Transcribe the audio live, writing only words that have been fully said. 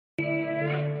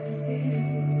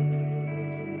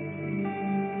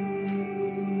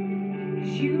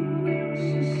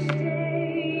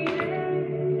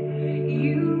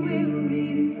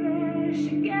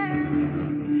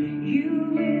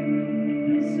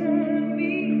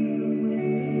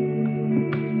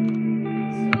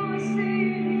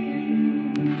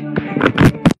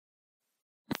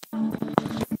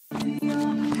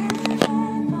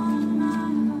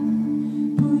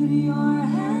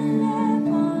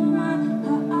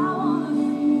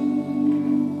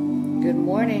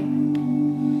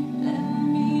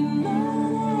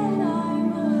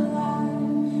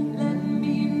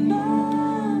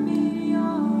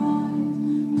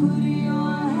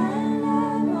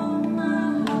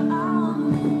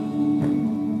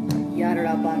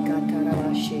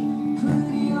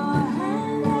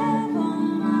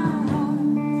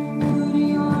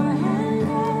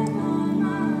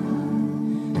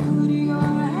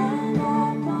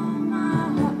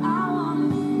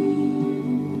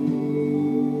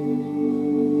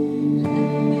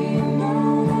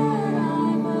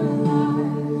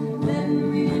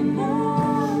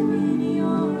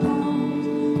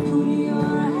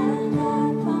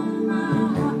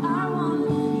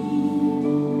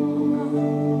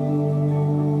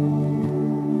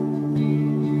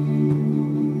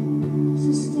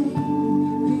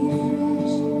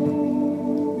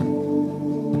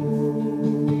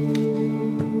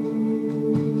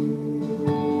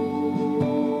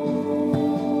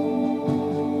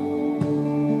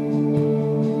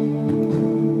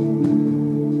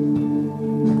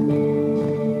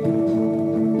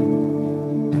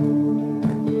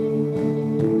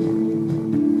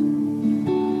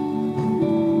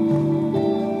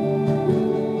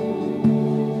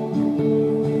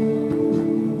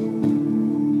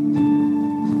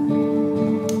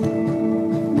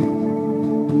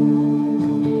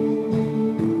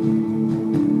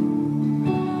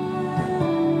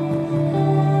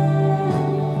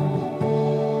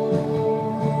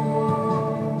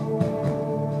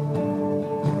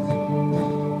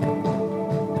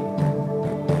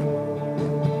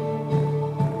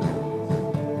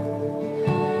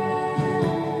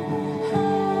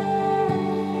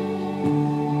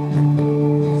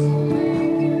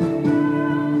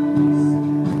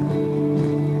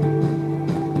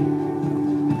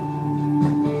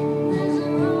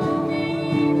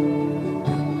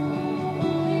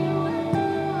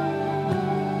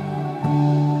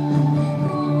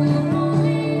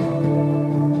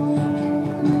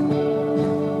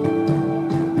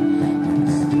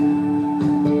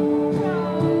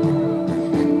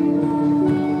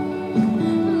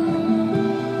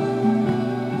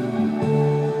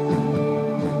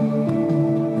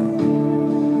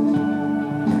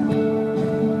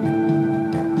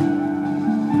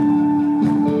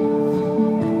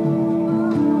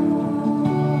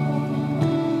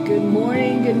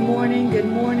morning, good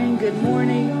morning, good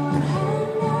morning.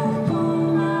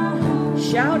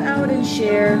 Shout out and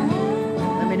share.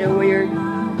 Let me know where you're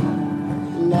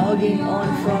logging on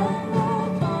from.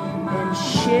 And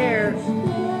share.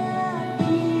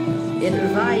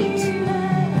 Invite.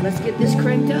 Let's get this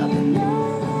cranked up.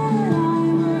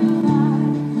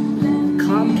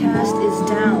 Comcast is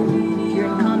down. If you're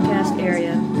in the Comcast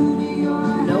area,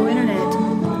 no internet.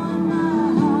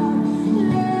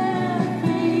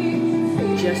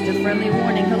 Just a friendly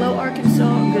warning. Hello,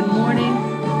 Arkansas. Good morning.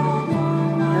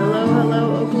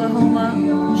 Hello,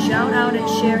 Oklahoma. Shout out and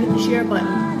share. Hit the share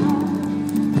button.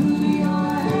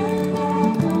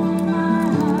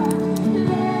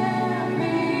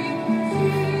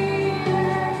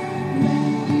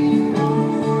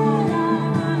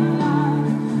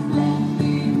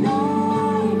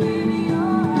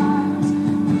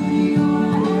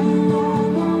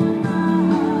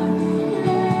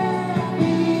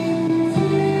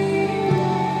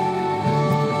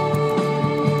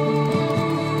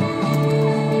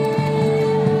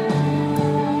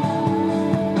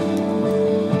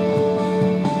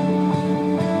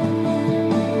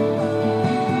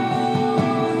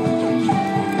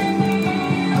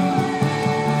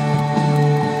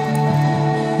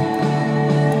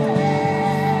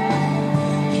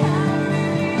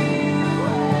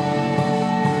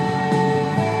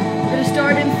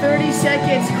 30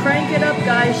 seconds. Crank it up,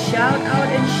 guys. Shout out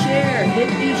and share. Hit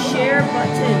the share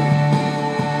button.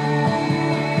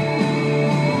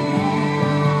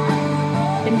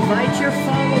 Invite your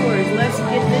followers. Let's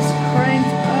get this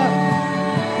cranked up.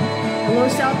 Hello,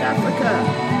 South Africa.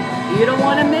 You don't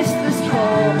want to miss this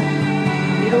call.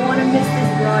 You don't want to miss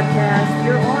this broadcast.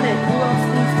 You're on it. Who else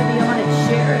needs to be on it?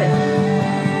 Share it.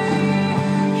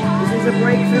 This is a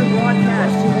breakthrough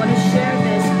broadcast. You want to share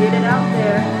this. Get it out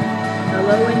there.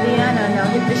 Hello, Indiana. Now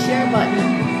hit the share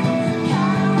button.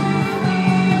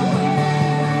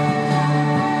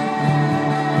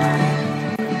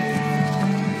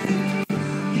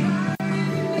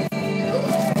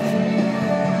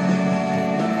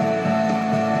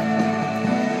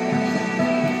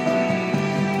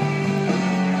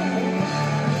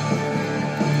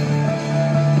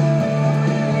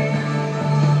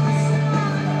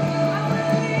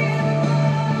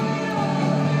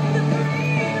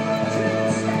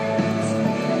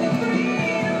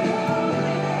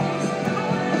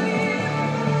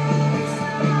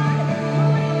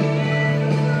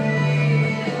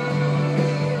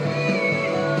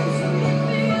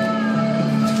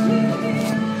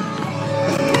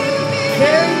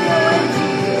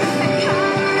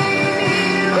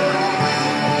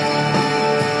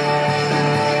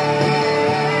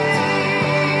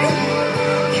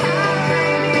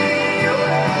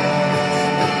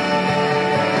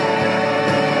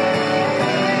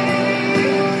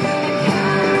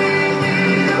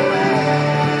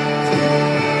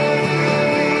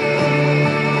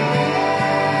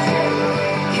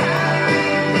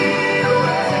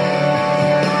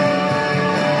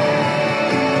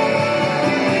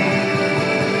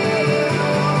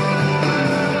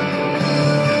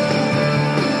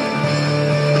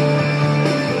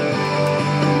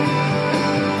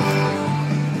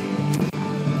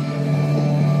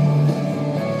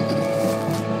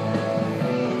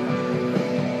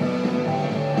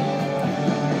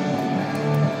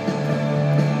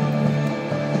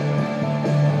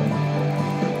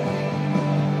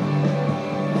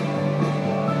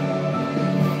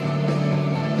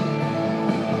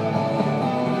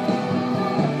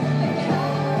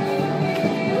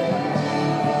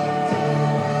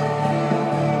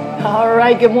 All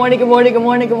right, good morning, good morning, good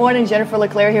morning, good morning. Jennifer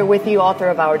LeClaire here with you, author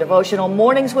of our devotional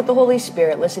Mornings with the Holy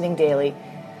Spirit, listening daily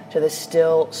to the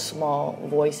still small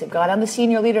voice of God. I'm the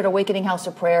senior leader at Awakening House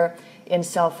of Prayer in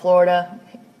South Florida.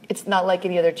 It's not like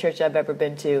any other church I've ever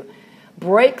been to.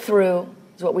 Breakthrough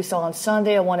is what we saw on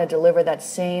Sunday. I want to deliver that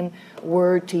same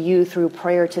word to you through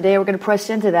prayer today. We're going to press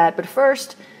into that. But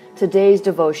first, today's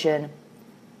devotion,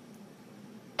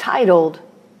 titled,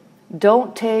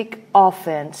 Don't Take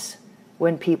Offense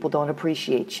When People Don't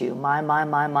Appreciate You.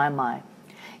 My.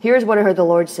 Here's what I heard the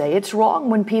Lord say. It's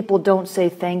wrong when people don't say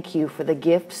thank you for the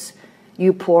gifts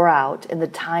you pour out and the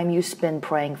time you spend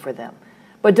praying for them.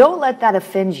 But don't let that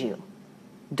offend you.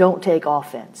 Don't take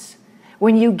offense.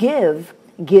 When you give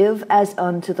as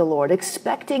unto the Lord,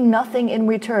 expecting nothing in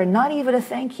return, not even a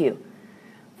thank you.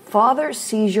 Father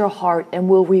sees your heart and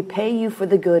will repay you for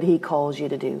the good He calls you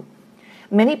to do.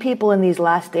 Many people in these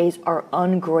last days are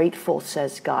ungrateful,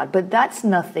 says God, but that's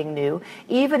nothing new.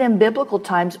 Even in biblical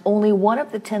times, only one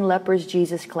of the 10 lepers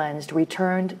Jesus cleansed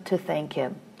returned to thank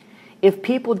Him. If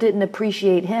people didn't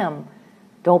appreciate Him,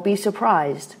 don't be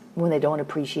surprised when they don't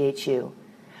appreciate you.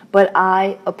 But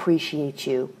I appreciate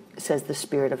you, says the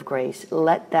Spirit of grace.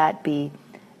 Let that be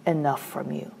enough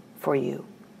for you.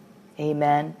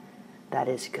 Amen. That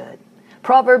is good.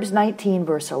 Proverbs 19,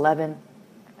 verse 11.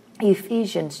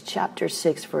 Ephesians chapter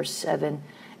 6, verse 7.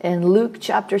 And Luke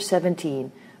chapter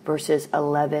 17, verses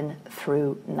 11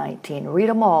 through 19. Read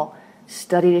them all.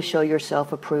 Study to show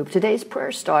yourself approved. Today's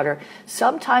prayer starter.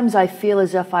 Sometimes I feel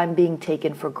as if I'm being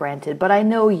taken for granted, but I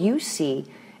know you see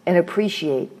and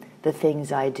appreciate the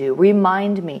things I do.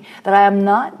 Remind me that I am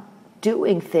not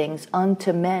doing things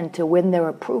unto men to win their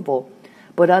approval,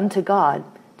 but unto God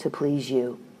to please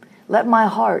you. Let my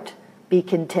heart be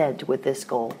content with this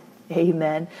goal.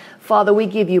 Amen. Father, we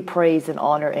give you praise and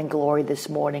honor and glory this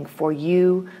morning, for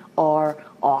you are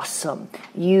awesome.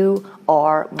 You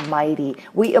are mighty.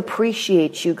 We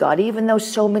appreciate you, God, even though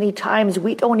so many times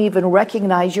we don't even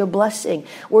recognize your blessing.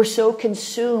 We're so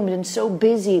consumed and so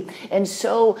busy and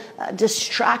so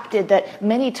distracted that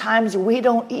many times we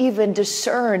don't even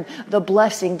discern the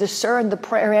blessing, discern the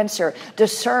prayer answer,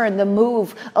 discern the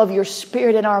move of your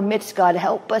Spirit in our midst, God.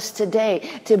 Help us today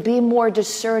to be more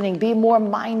discerning, be more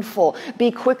mindful, be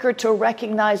quicker to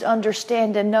recognize,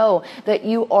 understand, and know that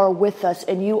you are with us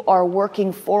and you are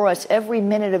working for us every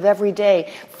minute of every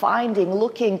day,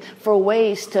 looking for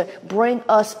ways to bring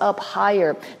us up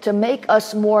higher, to make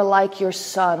us more like your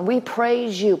Son. We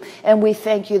praise you and we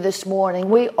thank you this morning.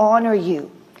 We honor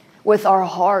you with our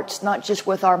hearts, not just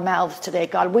with our mouths today,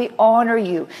 God. We honor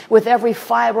you with every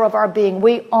fiber of our being.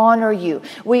 We honor you.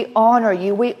 We honor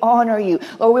you. We honor you.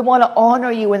 Lord, we want to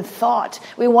honor you in thought.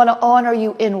 We want to honor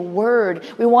you in word.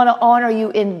 We want to honor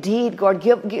you in deed, Lord.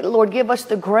 Lord, give us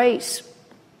the grace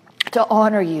to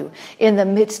honor you in the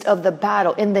midst of the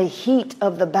battle, in the heat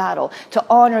of the battle, to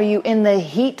honor you in the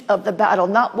heat of the battle,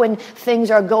 not when things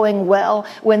are going well,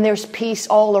 when there's peace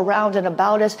all around and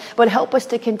about us, but help us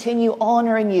to continue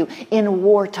honoring you in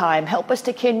wartime. Help us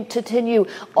to continue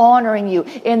honoring you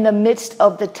in the midst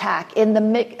of the attack, in the in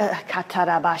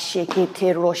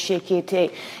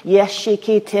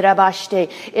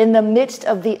the midst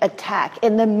of the attack,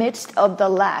 in the midst of the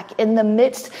lack, in the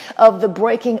midst of the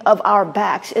breaking of our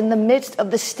backs, in the midst of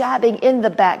the stabbing in the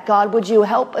back. God, would you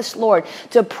help us, Lord,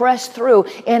 to press through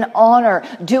in honor,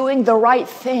 doing the right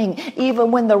thing,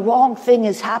 even when the wrong thing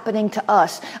is happening to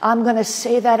us. I'm going to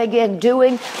say that again,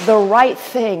 doing the right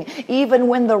thing, even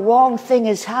when the wrong thing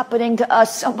is happening to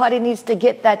us. Somebody needs to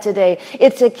get that today.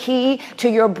 It's a key to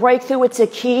your breakthrough. It's a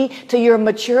key to your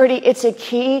maturity. It's a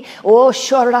key,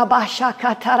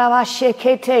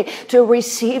 to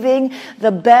receiving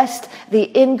the best, the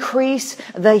increase,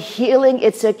 the healing.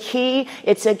 It's a key.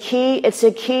 It's a key. It's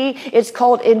a key. It's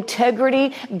called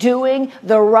integrity, doing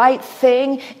the right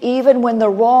thing even when the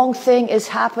wrong thing is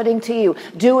happening to you,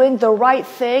 doing the right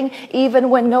thing even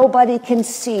when nobody can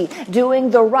see,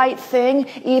 doing the right thing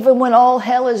even when all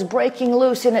hell is breaking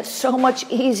loose. And it's so much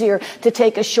easier to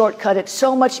take a shortcut. It's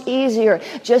so much easier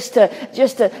just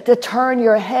to turn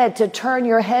your head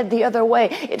the other way.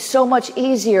 It's so much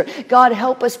easier. God,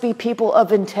 help us be people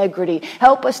of integrity.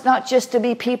 Help us not just to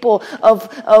be people of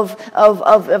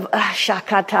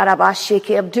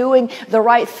doing the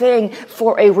right thing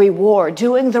for a reward,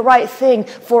 doing the right thing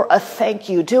for a thank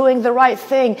you, doing the right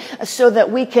thing so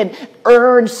that we can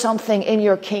earn something in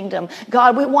your kingdom.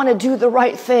 God, we want to do the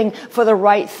right thing for the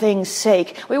right thing's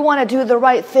sake. We want to do the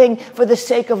right thing for the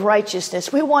sake of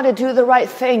righteousness. We want to do the right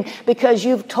thing because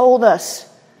you've told us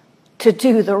to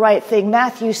do the right thing.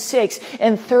 Matthew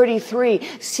 6:33,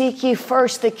 seek ye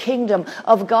first the kingdom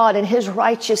of God and his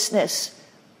righteousness,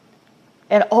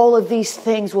 and all of these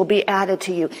things will be added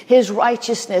to you. His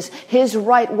righteousness, his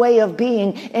right way of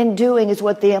being and doing is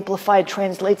what the Amplified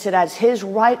translates it as. His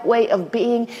right way of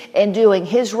being and doing.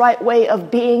 His right way of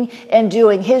being and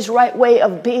doing. His right way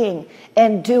of being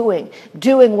and doing.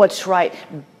 Doing what's right.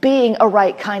 Being a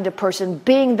right kind of person,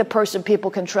 being the person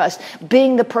people can trust,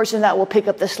 being the person that will pick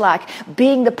up the slack,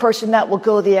 being the person that will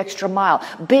go the extra mile,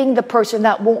 being the person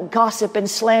that won't gossip and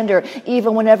slander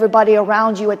even when everybody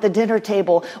around you at the dinner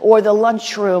table or the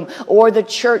lunchroom or the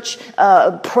church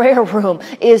prayer room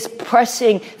is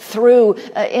pressing through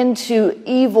into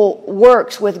evil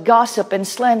works with gossip and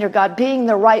slander. God, being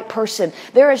the right person.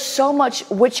 There is so much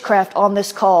witchcraft on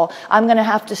this call. I'm going to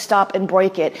have to stop and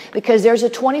break it because there's a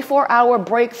 24-hour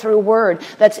break breakthrough word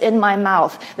that's in my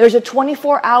mouth. There's a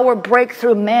 24-hour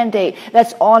breakthrough mandate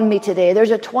that's on me today.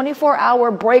 There's a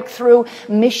 24-hour breakthrough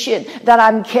mission that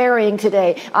I'm carrying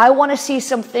today. I want to see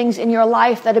some things in your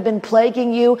life that have been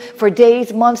plaguing you for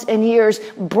days, months, and years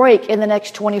break in the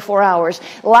next 24 hours.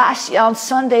 On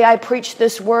Sunday, I preached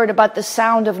this word about the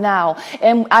sound of now,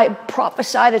 and I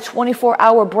prophesied a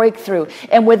 24-hour breakthrough.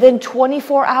 And within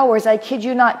 24 hours, I kid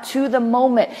you not, to the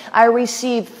moment, I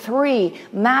received 3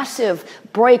 massive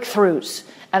breakthroughs.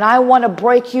 And I want to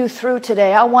break you through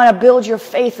today. I want to build your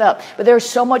faith up. But there's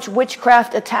so much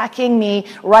witchcraft attacking me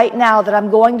right now that I'm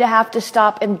going to have to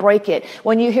stop and break it.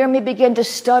 When you hear me begin to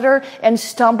stutter and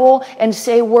stumble and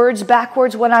say words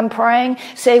backwards when I'm praying,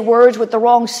 say words with the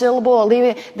wrong syllable, or leave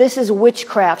it, this is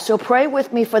witchcraft. So pray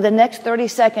with me for the next 30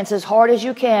 seconds as hard as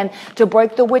you can to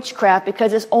break the witchcraft,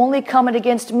 because it's only coming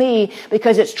against me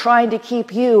because it's trying to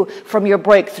keep you from your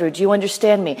breakthrough. Do you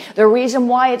understand me? The reason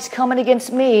why it's coming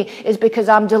against me is because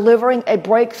I'm delivering a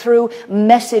breakthrough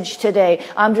message today.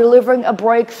 I'm delivering a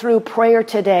breakthrough prayer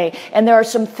today. And there are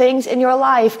some things in your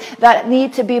life that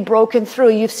need to be broken through.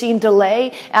 You've seen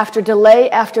delay after delay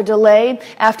after delay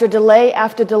after delay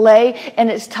after delay,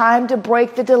 and it's time to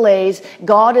break the delays.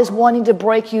 God is wanting to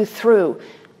break you through.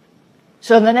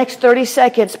 So in the next 30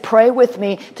 seconds, pray with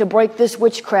me to break this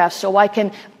witchcraft so I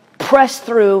can press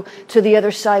through to the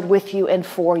other side with you and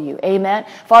for you. Amen.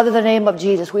 Father, in the name of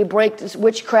Jesus, we break this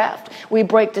witchcraft. We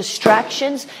break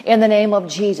distractions in the name of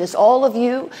Jesus. All of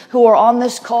you who are on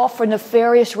this call for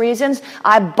nefarious reasons,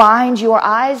 I bind your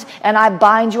eyes and I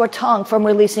bind your tongue from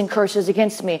releasing curses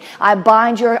against me. I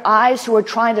bind your eyes who are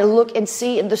trying to look and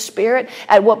see in the spirit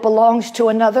at what belongs to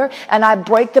another, and I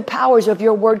break the powers of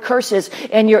your word curses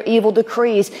and your evil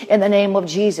decrees in the name of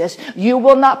Jesus. You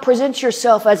will not present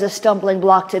yourself as a stumbling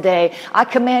block today. I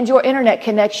command your internet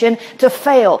connection to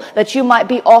fail, that you might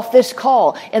be off this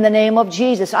call in the name of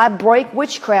Jesus. I break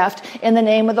witchcraft in the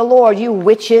name of the Lord. You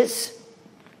witches,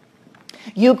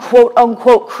 you quote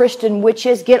unquote Christian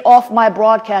witches, get off my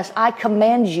broadcast. I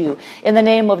command you in the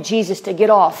name of Jesus to get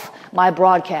off my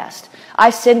broadcast. I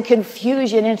send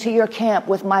confusion into your camp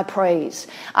with my praise.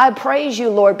 I praise you,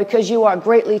 Lord, because you are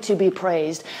greatly to be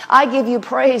praised. I give you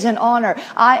praise and honor.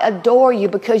 I adore you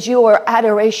because you are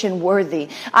adoration worthy.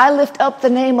 I lift up the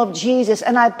name of Jesus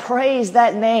and I praise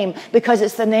that name because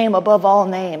it's the name above all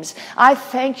names. I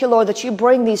thank you, Lord, that you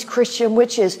bring these Christian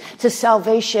witches to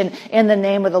salvation in the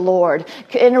name of the Lord.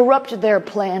 Interrupt their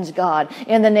plans, God,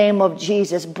 in the name of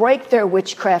Jesus. Break their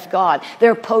witchcraft, God,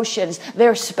 their potions,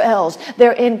 their spells,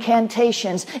 their incantations.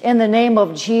 In the name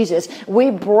of Jesus,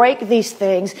 we break these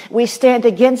things. We stand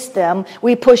against them.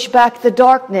 We push back the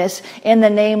darkness in the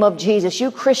name of Jesus.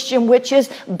 You Christian witches,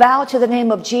 bow to the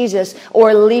name of Jesus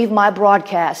or leave my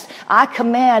broadcast. I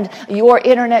command your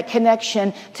internet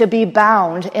connection to be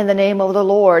bound in the name of the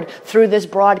Lord through this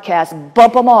broadcast.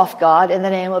 Bump them off, God, in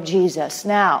the name of Jesus.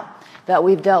 Now that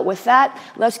we've dealt with that,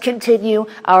 let's continue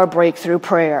our breakthrough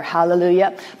prayer.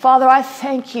 Hallelujah. Father, I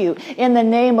thank you in the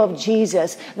name of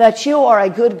Jesus that you are a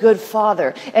good, good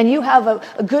Father, and you have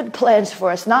a good plans for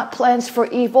us, not plans for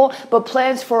evil, but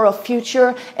plans for a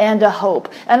future and a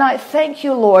hope. And I thank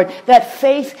you, Lord, that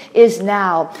faith is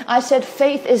now. I said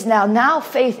faith is now. Now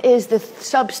faith is the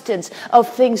substance of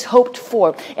things hoped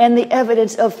for and the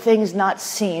evidence of things not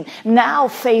seen. Now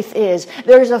faith is.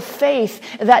 There's a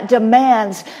faith that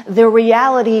demands the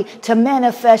reality to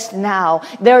manifest now.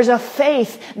 There's a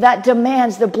faith that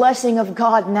demands the blessing of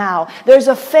God now. There's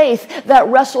a faith that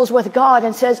wrestles with God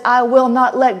and says, I will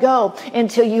not let go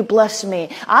until you bless me.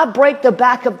 I break the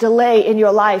back of delay in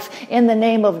your life in the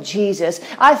name of Jesus.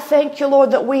 I thank you,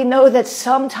 Lord, that we know that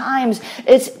sometimes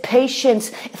it's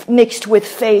patience mixed with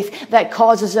faith that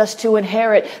causes us to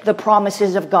inherit the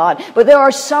promises of God. But there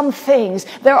are some things,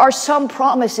 there are some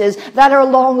promises that are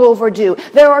long overdue.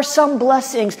 There are some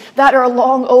blessings that are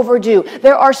long overdue.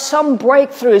 There are some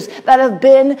breakthroughs that have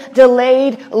been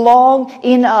delayed long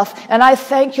enough. And I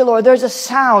thank you, Lord, there's a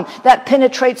sound that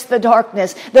penetrates the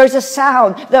darkness. There's a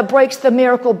sound that breaks the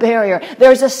miracle barrier.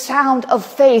 There's a sound of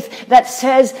faith that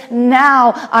says,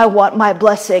 now I want my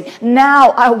blessing.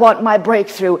 Now I want my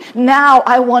breakthrough. Now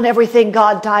I want everything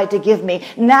God died to give me.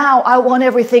 Now I want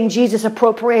everything Jesus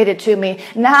appropriated to me.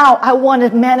 Now I want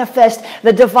to manifest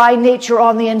the divine nature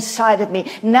on the inside of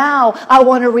me. Now I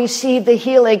want to receive receive the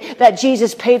healing that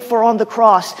Jesus paid for on the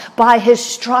cross. By his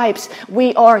stripes,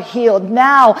 we are healed.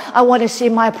 Now, I want to see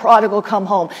my prodigal come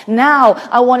home. Now,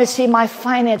 I want to see my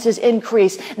finances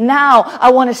increase. Now,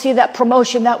 I want to see that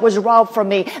promotion that was robbed from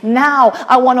me. Now,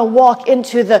 I want to walk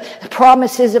into the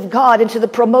promises of God, into the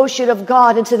promotion of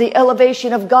God, into the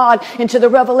elevation of God, into the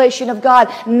revelation of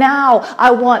God. Now,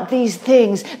 I want these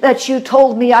things that you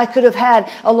told me I could have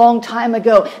had a long time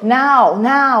ago. Now.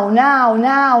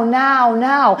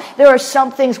 There are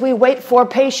some things we wait for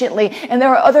patiently, and there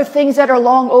are other things that are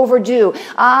long overdue.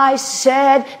 I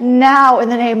said now in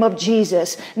the name of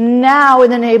Jesus. Now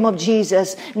in the name of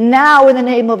Jesus. Now in the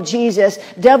name of Jesus.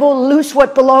 Devil, loose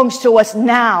what belongs to us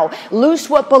now. Loose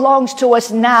what belongs to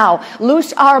us now.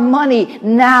 Loose our money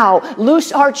now.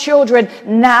 Loose our children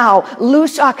now.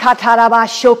 Loose our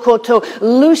katarabashokoto.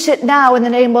 Loose it now in the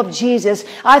name of Jesus.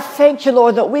 I thank you,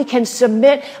 Lord, that we can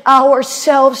submit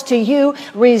ourselves to you,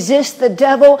 resist the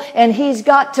devil, and he's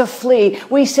got to flee.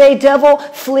 We say, devil,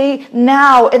 flee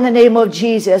now in the name of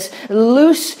Jesus.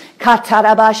 Loose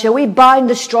katarabasha. We bind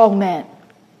the strong man.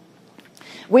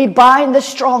 We bind the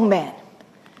strong man.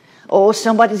 Oh,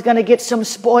 somebody's going to get some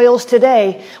spoils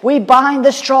today. We bind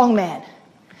the strong man.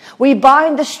 We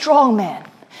bind the strong man.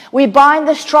 We bind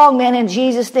the strong man in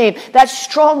Jesus' name. That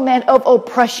strong man of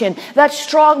oppression, that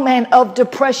strong man of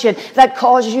depression that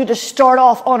causes you to start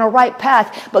off on a right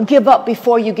path but give up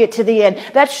before you get to the end.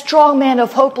 That strong man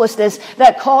of hopelessness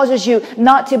that causes you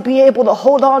not to be able to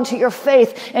hold on to your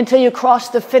faith until you cross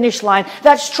the finish line.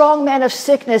 That strong man of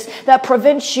sickness that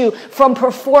prevents you from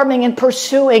performing and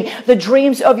pursuing the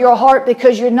dreams of your heart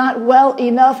because you're not well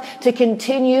enough to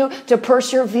continue to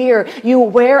persevere. You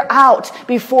wear out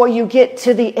before you get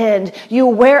to the end. You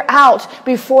wear out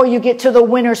before you get to the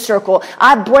winner's circle.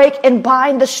 I break and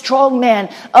bind the strong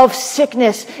man of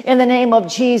sickness in the name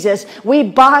of Jesus. We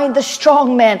bind the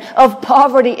strong man of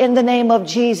poverty in the name of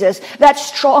Jesus. That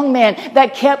strong man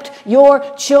that kept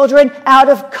your children out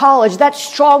of college. That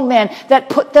strong man that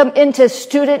put them into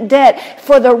student debt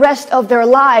for the rest of their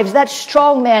lives. That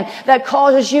strong man that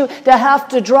causes you to have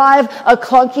to drive a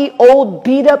clunky old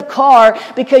beat up car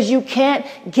because you can't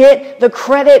get the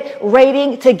credit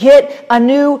rating to get a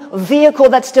new vehicle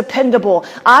that's dependable.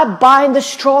 I bind the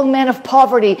strong man of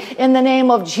poverty in the name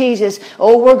of Jesus.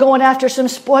 Oh, we're going after some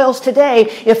spoils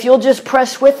today. If you'll just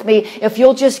press with me, if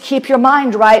you'll just keep your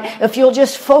mind right, if you'll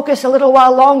just focus a little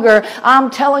while longer, I'm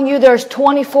telling you there's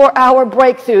 24-hour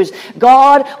breakthroughs.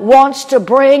 God wants to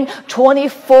bring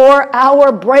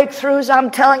 24-hour breakthroughs. I'm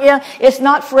telling you, it's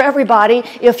not for everybody.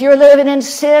 If you're living in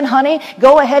sin, honey,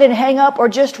 go ahead and hang up or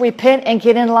just repent and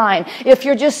get in line. If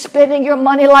you're just spending your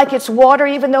money like it's water,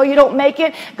 even though you don't make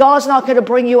it, God's not going to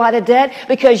bring you out of debt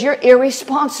because you're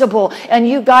irresponsible and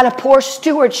you've got a poor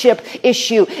stewardship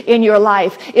issue in your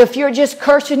life. If you're just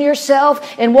cursing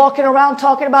yourself and walking around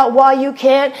talking about why you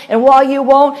can't and why you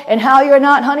won't and how you're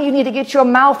not, honey, you need to get your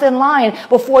mouth in line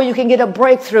before you can get a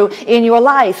breakthrough in your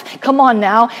life. Come on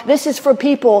now. This is for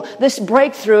people, this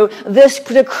breakthrough, this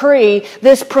decree,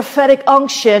 this prophetic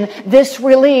unction, this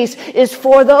release is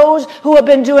for those who have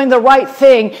been doing the right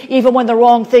thing even when the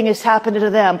wrong thing is happening to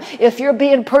them. If you're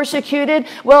being persecuted,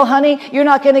 well, honey, you're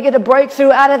not going to get a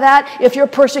breakthrough out of that if you're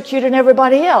persecuting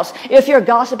everybody else. If you're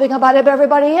gossiping about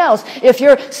everybody else. If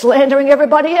you're slandering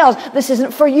everybody else. This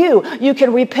isn't for you. You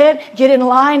can repent, get in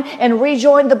line, and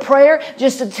rejoin the prayer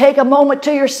just to take a moment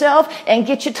to yourself and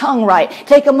get your tongue right.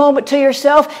 Take a moment to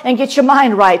yourself and get your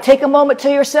mind right. Take a moment to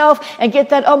yourself and get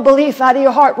that unbelief out of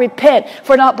your heart. Repent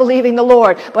for not believing the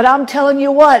Lord. But I'm telling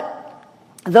you what,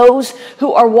 those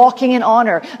who are walking in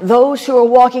honor, those who are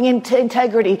walking in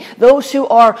integrity, those who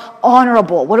are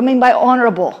honorable. What do I mean by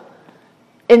honorable?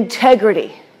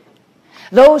 Integrity.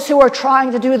 Those who are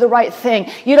trying to do the right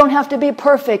thing. You don't have to be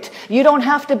perfect. You don't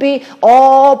have to be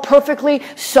all perfectly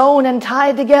sewn and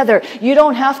tied together. You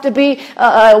don't have to be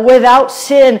without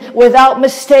sin, without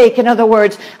mistake. In other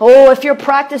words, if you're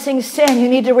practicing sin, you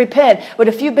need to repent. But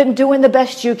if you've been doing the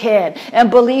best you can and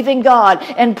believing God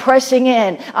and pressing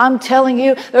in, I'm telling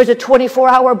you, there's a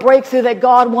 24-hour breakthrough that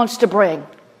God wants to bring.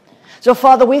 So,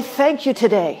 Father, we thank you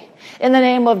today in the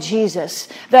name of Jesus,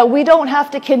 that we don't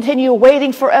have to continue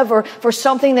waiting forever for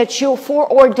something that you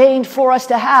foreordained for us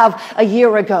to have a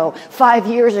year ago, 5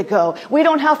 years ago. We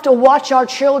don't have to watch our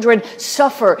children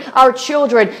suffer, our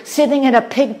children sitting in a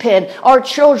pig pen, our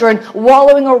children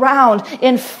wallowing around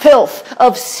in filth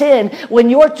of sin, when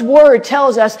your word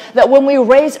tells us that when we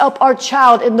raise up our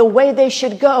child in the way they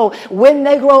should go, when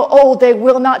they grow old, they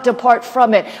will not depart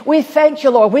from it. We thank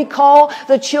you, Lord. We call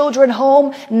the children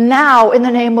home now in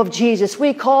the name of of Jesus.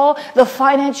 We call the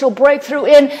financial breakthrough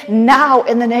in now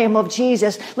in the name of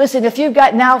Jesus. Listen, if you've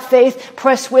got now faith,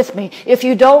 press with me. If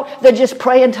you don't, then just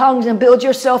pray in tongues and build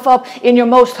yourself up in your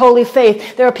most holy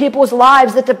faith. There are people's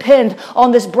lives that depend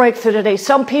on this breakthrough today.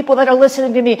 Some people that are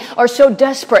listening to me are so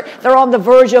desperate. They're on the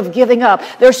verge of giving up.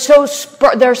 They're so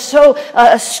scorned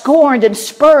and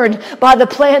spurned by the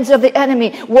plans of the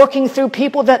enemy, working through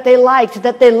people that they liked,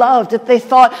 that they loved, that they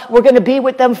thought were going to be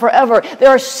with them forever. There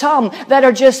are some that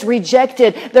are just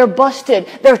rejected. They're busted.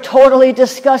 They're totally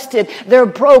disgusted. They're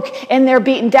broke and they're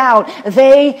beaten down.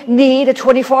 They need a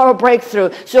 24-hour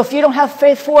breakthrough. So if you don't have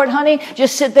faith for it, honey,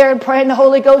 just sit there and pray in the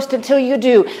Holy Ghost until you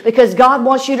do, because God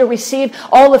wants you to receive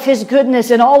all of His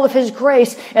goodness and all of His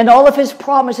grace and all of His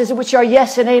promises, which are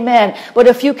yes and amen. But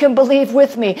if you can believe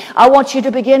with me, I want you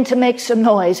to begin to make some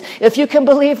noise. If you can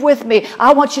believe with me,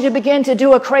 I want you to begin to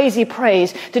do a crazy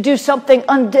praise, to do something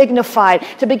undignified,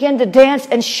 to begin to dance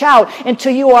and shout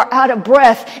until you are out of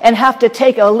breath and have to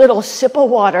take a little sip of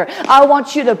water. I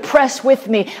want you to press with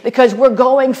me, because we're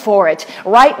going for it.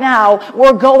 Right now,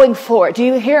 we're going for it. Do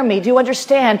you hear me? Do you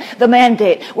understand the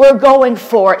mandate? We're going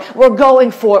for it. We're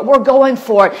going for it. We're going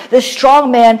for it. The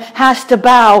strong man has to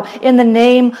bow in the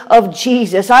name of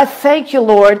Jesus. I thank you,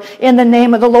 Lord, in the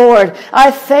name of the Lord.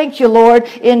 I thank you, Lord,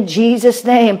 in Jesus'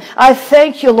 name. I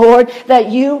thank you, Lord,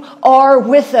 that you are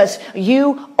with us.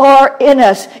 You are in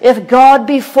us. If God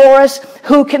be for us,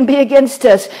 who can be against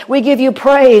us? We give you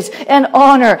praise and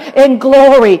honor and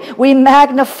glory. We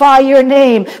magnify your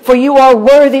name, for you are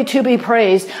worthy to be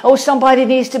praised. Oh, somebody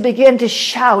needs to begin to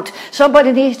shout.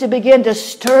 Somebody needs to begin to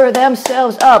stir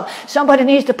themselves up. Somebody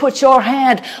needs to put your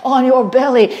hand on your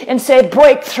belly and say,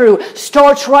 breakthrough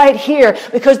starts right here,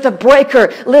 because the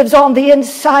breaker lives on the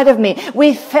inside of me.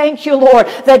 We thank you, Lord,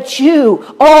 that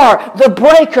you are the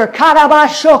breaker.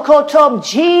 Karabashokotom,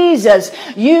 Jesus,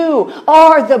 you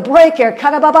are the breaker.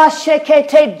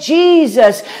 Karababashekete,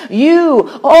 Jesus, you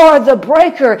are the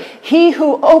breaker. He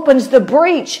who opens the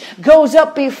breach goes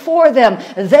up before them.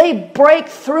 They break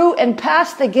through and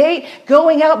pass the gate,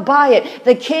 going out by it.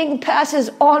 The King passes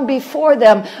on before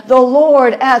them, the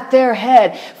Lord at their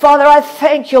head. Father, I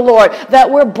thank you, Lord, that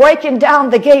we're breaking down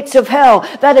the gates of hell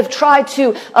that have tried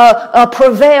to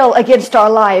prevail against our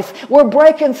life. We're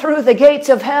breaking through the gates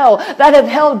of hell that have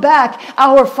held back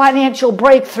our financial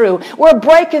breakthrough. We're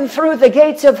breaking through the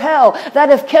gates of hell that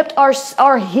have kept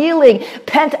our healing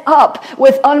pent up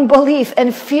with unbelief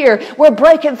and fear. We're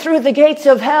breaking through the gates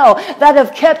of hell that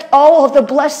have kept all of the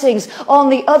blessings on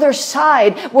the other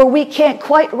side, where we can't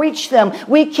quite reach them.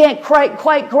 We can't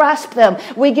quite grasp them.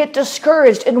 We get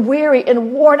discouraged and weary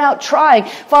and worn out trying.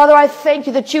 Father, I thank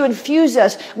you that you infuse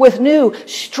us with new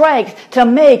strength to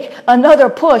make another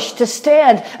push, to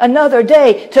stand another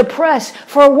day, to press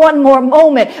for one more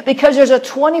moment, because there's a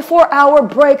 24-hour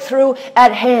breakthrough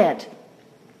at hand.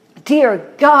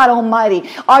 Dear God Almighty,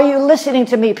 are you listening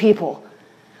to me, people?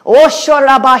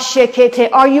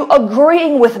 Are you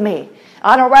agreeing with me?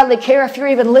 I don't really care if you're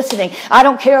even listening. I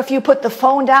don't care if you put the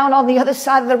phone down on the other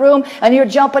side of the room and you're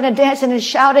jumping and dancing and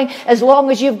shouting, as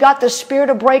long as you've got the spirit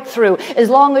of breakthrough,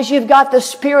 as long as you've got the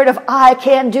spirit of I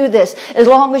can do this, as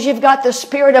long as you've got the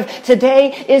spirit of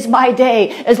today is my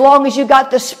day, as long as you've got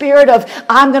the spirit of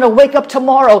I'm going to wake up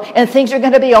tomorrow and things are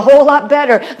going to be a whole lot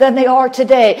better than they are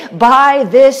today. By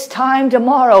this time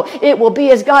tomorrow, it will be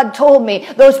as God told me.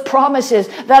 Those promises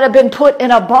that have been put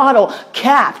in a bottle,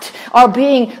 capped, are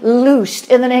being loosed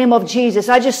in the name of Jesus.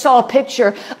 I just saw a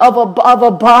picture of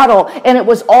a bottle, and it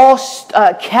was all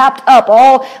capped up,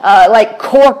 all like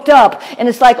corked up, and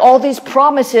it's like all these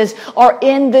promises are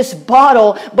in this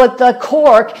bottle, but the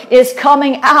cork is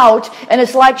coming out, and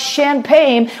it's like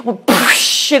champagne.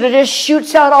 It just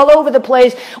shoots out all over the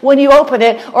place when you open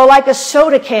it, or like a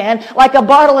soda can, like a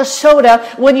bottle of soda.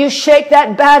 When you shake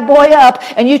that bad boy up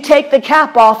and you take the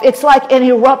cap off, it's like an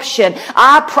eruption.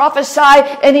 I prophesy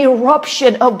an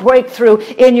eruption of breakthrough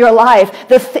in your life.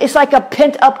 It's like a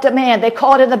pent-up demand. They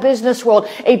call it in the business world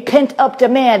a pent-up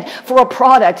demand for a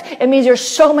product. It means there's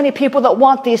so many people that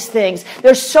want these things.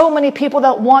 There's so many people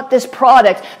that want this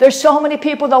product. There's so many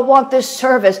people that want this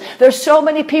service. There's so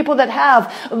many people that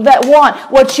want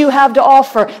what you have to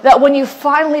offer, that when you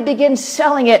finally begin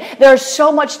selling it, there's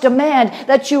so much demand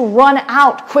that you run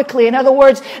out quickly. In other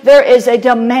words, there is a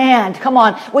demand. Come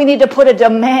on, we need to put a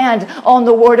demand on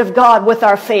the Word of God with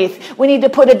our faith. We need to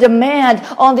put a demand demand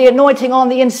on the anointing on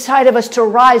the inside of us to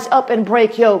rise up and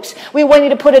break yokes. We want you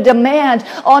to put a demand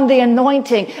on the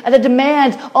anointing, and a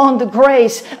demand on the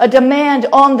grace, a demand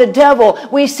on the devil.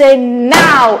 We say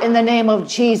now in the name of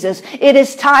Jesus. It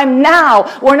is time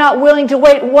now. We're not willing to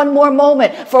wait one more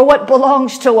moment for what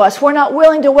belongs to us. We're not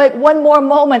willing to wait one more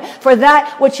moment for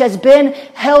that which has been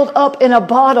held up in a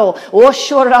bottle. We're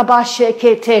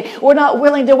not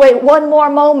willing to wait one more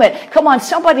moment. Come on,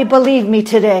 somebody believe me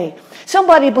today.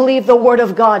 Somebody believe the word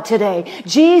of God today.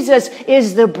 Jesus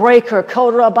is the breaker.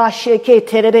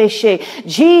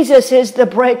 Jesus is the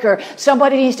breaker.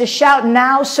 Somebody needs to shout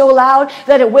now so loud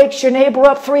that it wakes your neighbor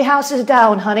up 3 houses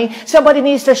down, honey. Somebody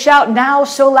needs to shout now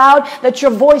so loud that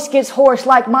your voice gets hoarse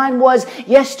like mine was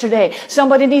yesterday.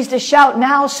 Somebody needs to shout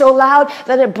now so loud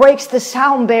that it breaks the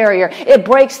sound barrier. It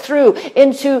breaks through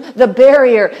into the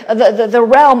barrier, the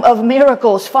realm of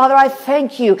miracles. Father, I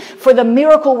thank you for the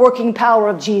miracle working power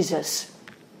of Jesus.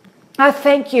 I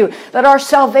thank you that our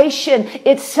salvation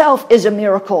itself is a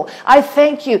miracle. I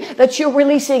thank you that you're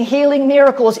releasing healing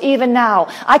miracles even now.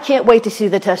 I can't wait to see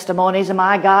the testimonies.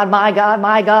 My God, my God,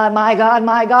 my God, my God,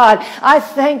 my God. I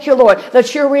thank you, Lord,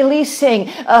 that you're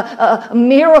releasing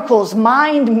miracles,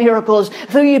 mind miracles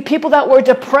through you, people that were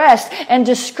depressed and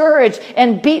discouraged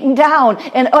and beaten down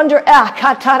and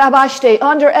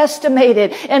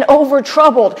underestimated and over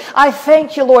troubled. I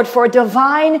thank you, Lord, for a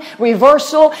divine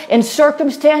reversal in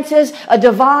circumstances, a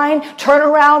divine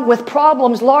turnaround with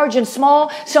problems large and small.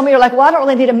 Some of you are like, well, I don't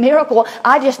really need a miracle.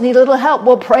 I just need a little help.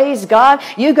 Well, praise God.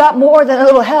 You got more than a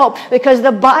little help, because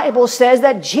the Bible says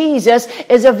that Jesus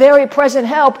is a very present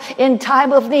help in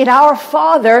time of need. Our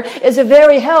Father is a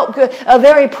very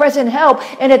present help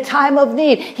in a time of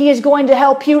need. He is going to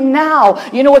help you now.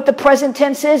 You know what the present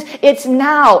tense is? It's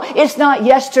now. It's not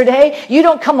yesterday. You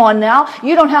don't come on now.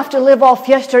 You don't have to live off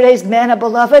yesterday's manna,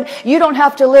 beloved. You don't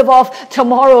have to live off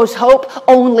tomorrow's hope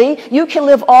only. You can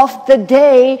live off the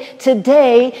day,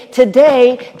 today.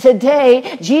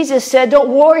 Jesus said, don't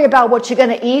worry about what you're going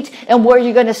to eat and where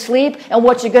you're going to sleep and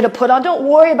what you're going to put on. Don't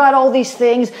worry about all these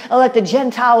things and let the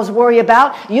Gentiles worry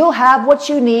about. You'll have what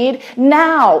you need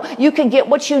now. You can get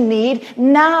what you need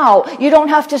now. You don't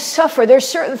have to suffer. There's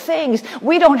certain things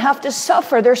we don't have to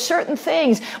suffer. There's certain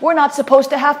things we're not supposed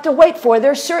to have to wait for.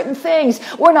 There's certain things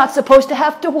we're not supposed to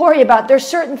have to worry about. There's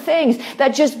certain things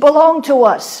that just belong to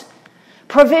us.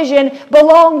 Provision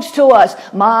belongs to us.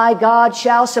 My God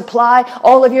shall supply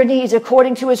all of your needs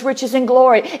according to his riches and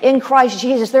glory in Christ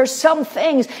Jesus. There's some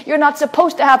things you're not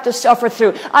supposed to have to suffer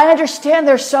through. I understand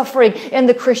there's suffering in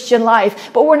the Christian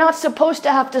life, but we're not supposed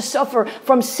to have to suffer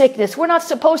from sickness. We're not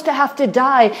supposed to have to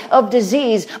die of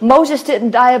disease. Moses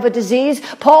didn't die of a disease.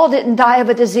 Paul didn't die of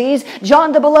a disease.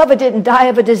 John the Beloved didn't die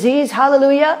of a disease.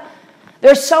 Hallelujah.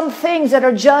 There's some things that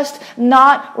are just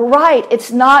not right.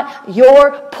 It's not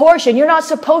your portion. You're not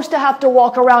supposed to have to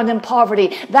walk around in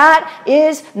poverty. That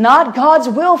is not God's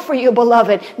will for you,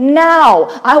 beloved. Now,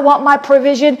 I want my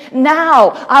provision.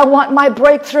 Now, I want my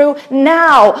breakthrough.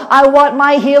 Now, I want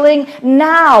my healing.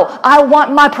 Now, I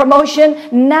want my promotion.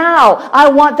 Now, I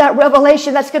want that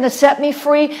revelation that's going to set me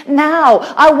free. Now,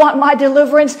 I want my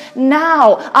deliverance.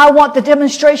 Now, I want the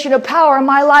demonstration of power in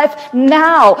my life.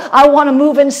 Now, I want to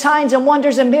move in signs and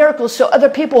wonders and miracles so other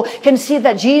people can see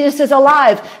that Jesus is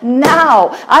alive.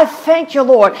 Now, I thank you,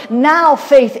 Lord. Now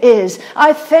faith is.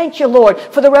 I thank you, Lord,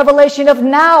 for the revelation of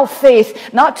now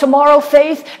faith. Not tomorrow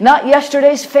faith, not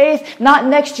yesterday's faith, not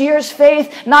next year's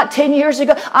faith, not 10 years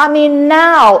ago. I mean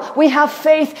now. We have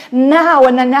faith now,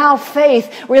 and the now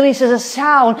faith releases a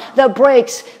sound that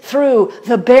breaks through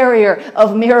the barrier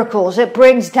of miracles. It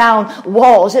brings down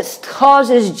walls. It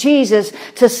causes Jesus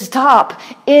to stop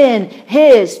in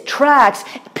his tracks.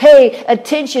 Pay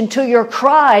attention to your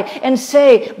cry and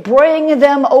say, bring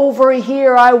them over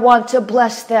here. I want to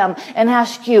bless them. And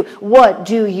ask you, what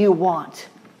do you want?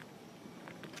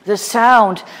 The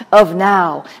sound of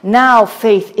now. Now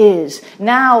faith is.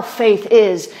 Now faith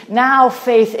is. Now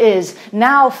faith is.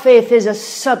 Now faith is a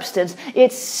substance.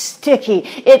 It's sticky.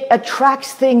 It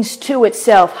attracts things to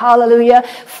itself. Hallelujah.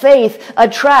 Faith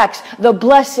attracts the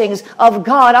blessings of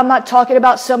God. I'm not talking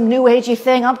about some new agey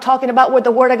thing. I'm talking about what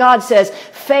the Word of God says.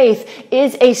 Faith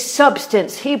is a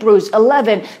substance. Hebrews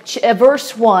 11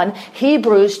 verse 1.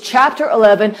 Hebrews chapter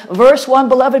 11 verse 1.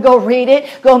 Beloved, go read it.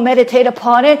 Go meditate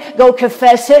upon it. Go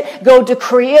confess it, go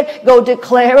decree it, go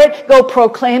declare it, go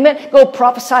proclaim it, go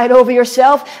prophesy it over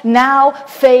yourself. Now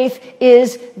faith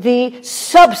is the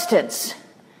substance.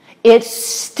 It's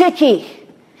sticky.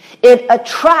 It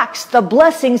attracts the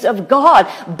blessings of God.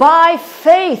 By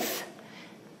faith,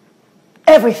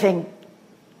 everything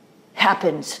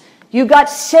happens You got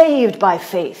saved by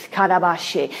faith.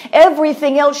 Karabashe.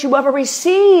 Everything else you ever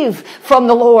receive from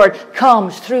the Lord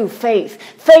comes through faith.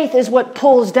 Faith is what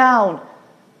pulls down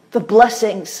the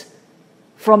blessings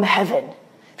from heaven.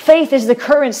 Faith is the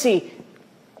currency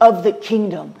of the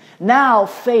kingdom. Now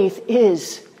faith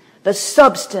is the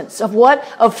substance of what?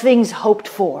 Of things hoped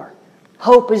for.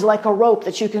 Hope is like a rope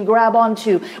that you can grab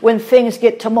onto when things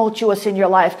get tumultuous in your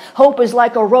life. Hope is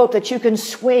like a rope that you can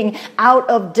swing out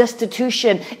of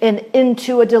destitution and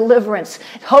into a deliverance.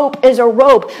 Hope is a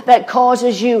rope that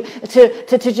causes you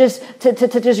to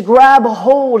just grab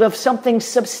hold of something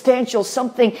substantial,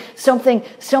 something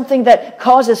that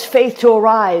causes faith to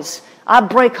arise. I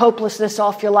break hopelessness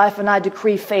off your life and I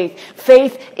decree faith.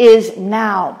 Faith is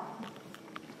now.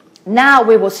 Now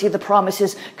we will see the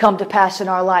promises come to pass in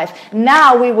our life.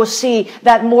 Now we will see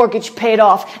that mortgage paid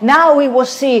off. Now we will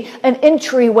see an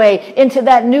entryway into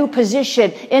that new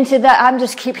position, into that, I'm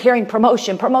just keep hearing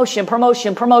promotion.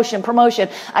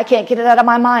 I can't get it out of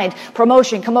my mind.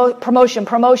 Promotion.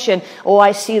 Oh,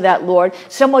 I see that, Lord.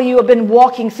 Some of you have been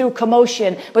walking through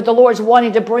commotion, but the Lord's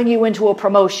wanting to bring you into a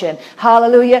promotion.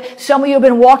 Hallelujah. Some of you have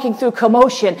been walking through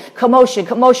commotion,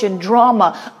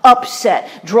 drama, upset,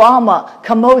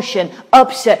 commotion,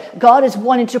 upset. God is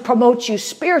wanting to promote you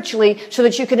spiritually so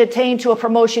that you can attain to a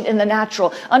promotion in the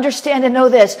natural. Understand and know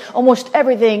this. Almost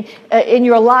everything in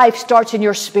your life starts in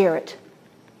your spirit.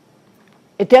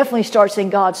 It definitely starts in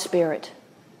God's spirit.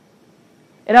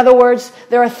 In other words,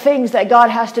 there are things that God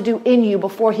has to do in you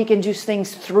before He can do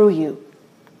things through you.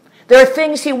 There are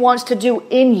things He wants to do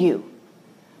in you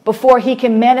before He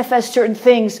can manifest certain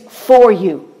things for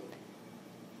you.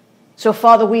 So,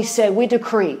 Father, we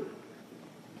decree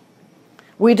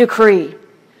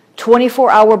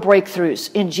 24-hour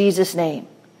breakthroughs in Jesus' name.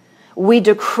 We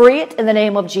decree it in the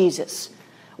name of Jesus.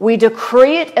 We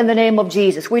decree it in the name of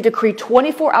Jesus. We decree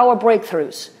 24-hour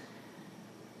breakthroughs.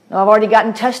 Now, I've already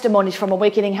gotten testimonies from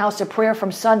Awakening House of Prayer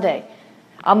from Sunday.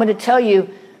 I'm going to tell you,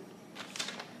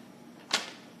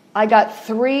 I got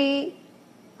three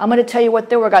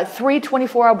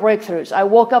 24-hour breakthroughs. I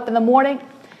woke up in the morning.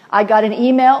 I got an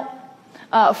email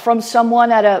from someone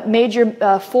at a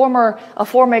major former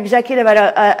executive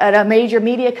at a major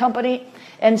media company,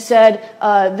 and said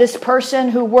this person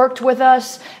who worked with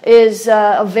us is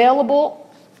available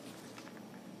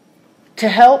to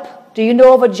help. Do you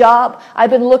know of a job?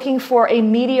 I've been looking for a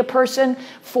media person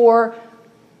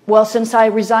since I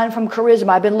resigned from Charisma.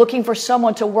 I've been looking for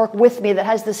someone to work with me that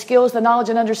has the skills, the knowledge,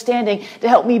 and understanding to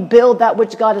help me build that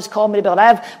which God has called me to build. I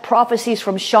have prophecies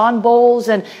from Sean Bowles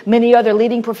and many other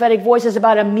leading prophetic voices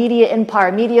about a media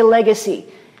empire, media legacy.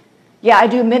 Yeah, I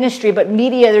do ministry, but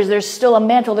media, there's still a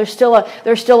mantle, there's still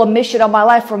a mission on my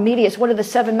life for media. It's one of the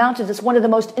 7 mountains. It's one of the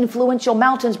most influential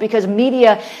mountains because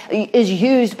media is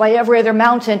used by every other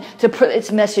mountain to put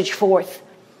its message forth.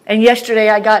 And yesterday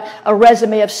I got a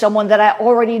resume of someone that I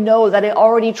already know, that I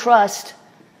already trust.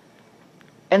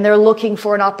 And they're looking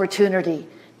for an opportunity.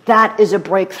 That is a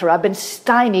breakthrough. I've been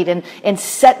stymied and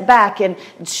set back and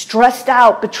stressed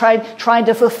out, but trying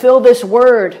to fulfill this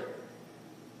word.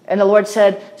 And the Lord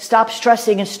said, stop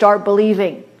stressing and start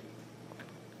believing.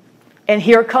 And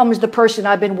here comes the person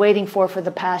I've been waiting for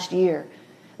the past year.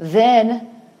 Then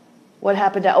what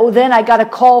happened? Then I got a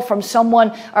call from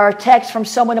someone, or a text from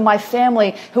someone in my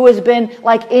family who has been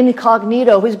like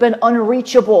incognito, who's been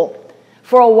unreachable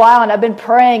for a while. And I've been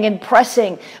praying and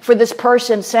pressing for this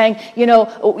person, saying,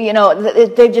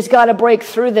 they've just got to break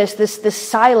through this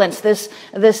silence,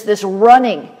 this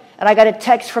running. And I got a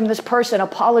text from this person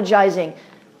apologizing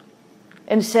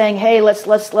and saying, hey,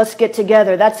 let's get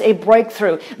together. That's a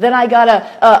breakthrough. Then I got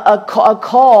a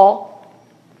call.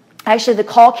 Actually, the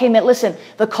call came in. Listen,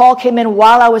 the call came in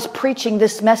while I was preaching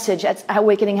this message at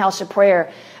Awakening House of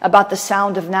Prayer about the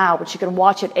sound of now, which you can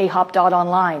watch at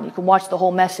ahop.online. You can watch the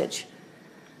whole message.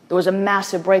 There was a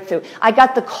massive breakthrough. I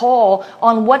got the call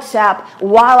on WhatsApp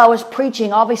while I was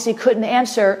preaching. Obviously couldn't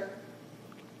answer.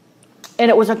 And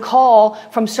it was a call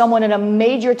from someone in a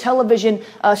major television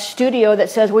studio that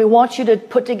says, we want you to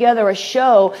put together a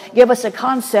show. Give us a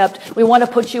concept. We want to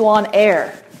put you on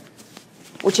air.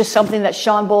 Which is something that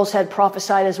Sean Bowles had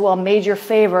prophesied as well. Major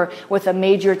favor with a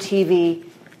major TV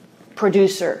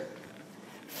producer.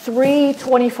 3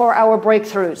 24-hour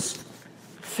breakthroughs.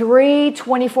 3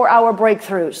 24-hour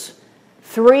breakthroughs.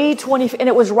 And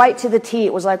it was right to the T.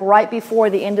 It was like right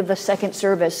before the end of the second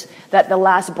service that the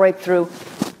last breakthrough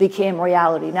became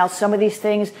reality. Now, some of these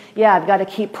things, I've got to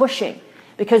keep pushing.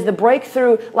 Because the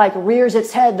breakthrough like rears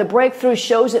its head. The breakthrough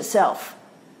shows itself.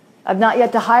 I've not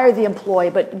yet to hire the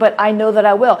employee, but I know that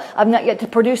I will. I've not yet to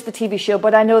produce the TV show,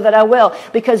 but I know that I will.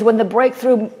 Because when the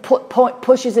breakthrough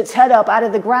pushes its head up out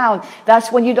of the ground,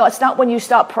 that's when it's not when you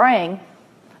stop praying.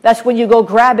 That's when you go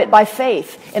grab it by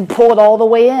faith and pull it all the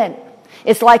way in.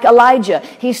 It's like Elijah.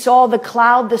 He saw the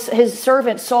cloud, his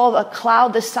servant saw a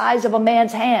cloud the size of a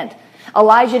man's hand.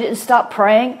 Elijah didn't stop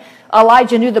praying.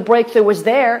 Elijah knew the breakthrough was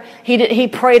there. He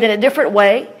prayed in a different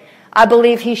way. I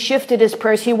believe he shifted his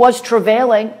prayers. He was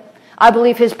travailing. I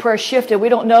believe his prayer shifted. We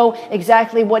don't know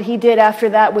exactly what he did after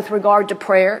that with regard to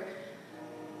prayer.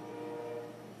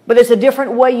 But it's a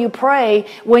different way you pray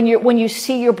when you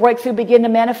see your breakthrough begin to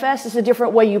manifest. It's a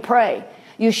different way you pray.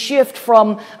 You shift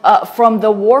from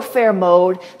the warfare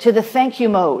mode to the thank you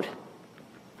mode.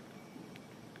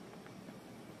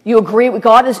 You agree with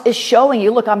God is showing you,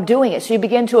 look, I'm doing it. So you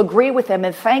begin to agree with him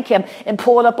and thank him and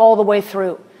pull it up all the way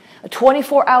through. A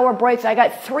 24-hour breakthrough. I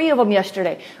got 3 of them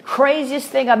yesterday. Craziest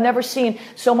thing. I've never seen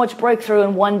so much breakthrough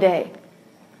in one day.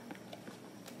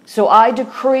 So I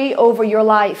decree over your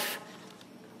life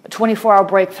a 24-hour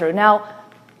breakthrough. Now,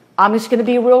 I'm just going to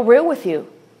be real with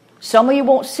you. Some of you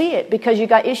won't see it because you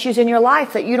got issues in your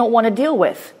life that you don't want to deal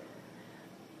with.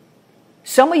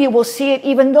 Some of you will see it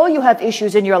even though you have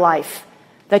issues in your life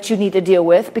that you need to deal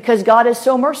with because God is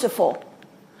so merciful.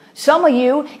 Some of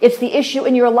you, it's the issue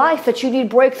in your life that you need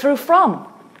breakthrough from.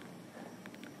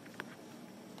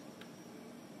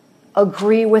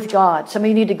 Agree with God. Some of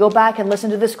you need to go back and listen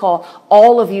to this call.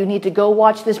 All of you need to go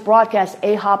watch this broadcast,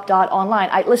 ahop.online.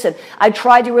 I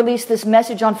tried to release this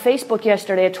message on Facebook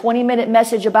yesterday, a 20-minute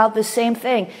message about this same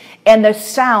thing, and the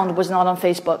sound was not on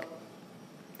Facebook.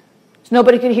 So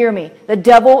nobody could hear me. The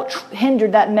devil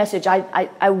hindered that message.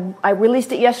 I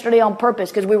released it yesterday on purpose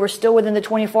because we were still within the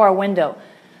 24-hour window.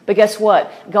 But guess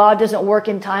what? God doesn't work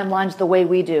in timelines the way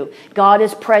we do. God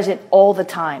is present all the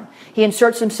time. He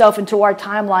inserts himself into our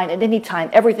timeline at any time.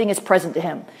 Everything is present to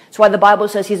him. That's why the Bible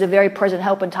says he's a very present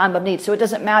help in time of need. So it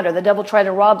doesn't matter. The devil tried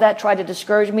to rob that, tried to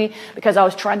discourage me because I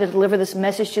was trying to deliver this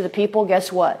message to the people.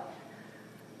 Guess what?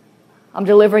 I'm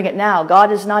delivering it now.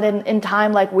 God is not in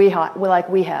time like we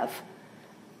have.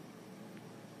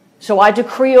 So I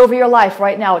decree over your life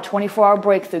right now a 24-hour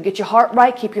breakthrough. Get your heart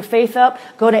right. Keep your faith up.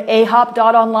 Go to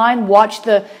ahop.online. Watch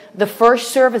the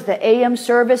first service. The AM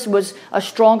service was a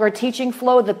stronger teaching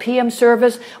flow. The PM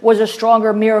service was a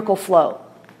stronger miracle flow.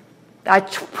 I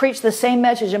preach the same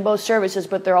message in both services,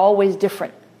 but they're always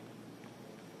different.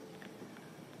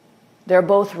 They're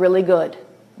both really good.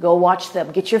 Go watch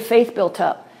them. Get your faith built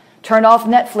up. Turn off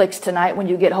Netflix tonight when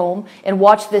you get home and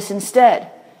watch this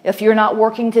instead. If you're not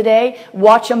working today,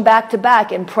 watch them back to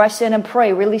back and press in and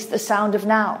pray. Release the sound of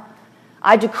now.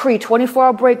 I decree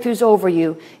 24-hour breakthroughs over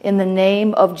you in the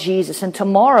name of Jesus. And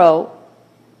tomorrow,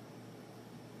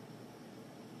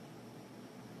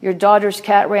 your daughter's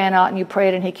cat ran out and you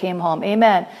prayed and he came home.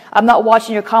 Amen. I'm not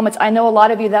watching your comments. I know a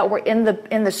lot of you that were in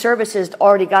the services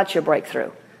already got your breakthrough.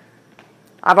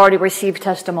 I've already received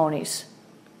testimonies.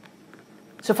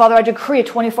 So, Father, I decree a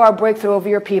 24-hour breakthrough over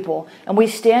your people. And we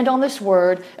stand on this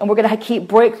word, and we're going to keep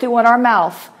breakthrough in our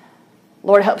mouth.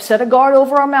 Lord, help set a guard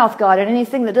over our mouth, God. And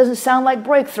anything that doesn't sound like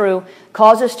breakthrough,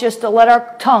 cause us just to let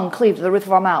our tongue cleave to the roof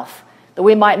of our mouth, that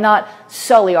we might not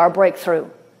sully our breakthrough.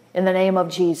 In the name of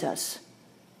Jesus.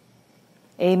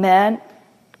 Amen.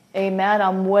 Amen.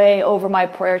 I'm way over my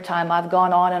prayer time. I've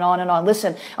gone on and on and on.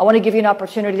 Listen, I want to give you an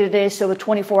opportunity today to sow the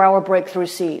 24-hour breakthrough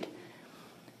seed.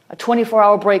 A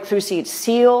 24-hour breakthrough seed.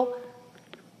 Seal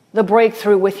the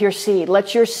breakthrough with your seed.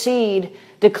 Let your seed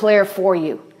declare for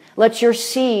you. Let your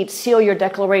seed seal your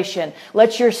declaration.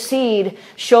 Let your seed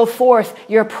show forth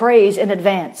your praise in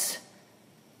advance.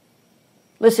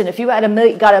 Listen, if you got $1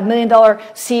 million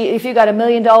seed, if you got $1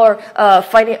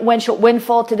 million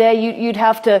windfall today, you'd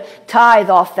have to tithe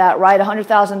off that, right?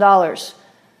 $100,000.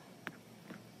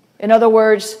 In other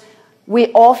words, we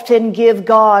often give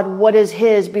God what is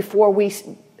His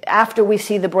after we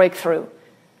see the breakthrough.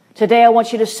 Today I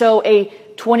want you to sow a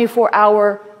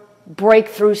 24-hour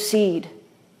breakthrough seed.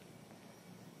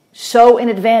 Sow in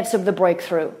advance of the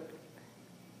breakthrough.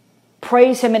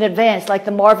 Praise Him in advance, like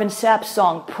the Marvin Sapp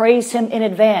song. Praise Him in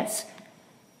advance.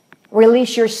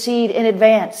 Release your seed in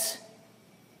advance.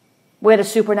 We had a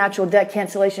supernatural debt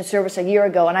cancellation service a year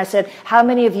ago, and I said, how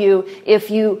many of you, if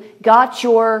you got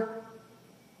your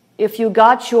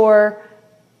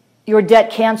debt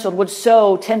canceled, would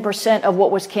sow 10% of what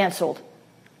was canceled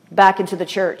back into the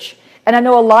church? And I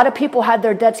know a lot of people had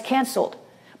their debts canceled,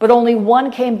 but only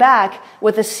one came back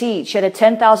with a seed. She had a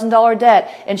 $10,000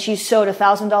 debt, and she sowed a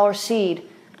 $1,000 seed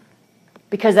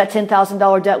because that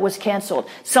 $10,000 debt was canceled.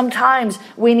 Sometimes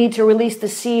we need to release the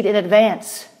seed in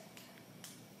advance.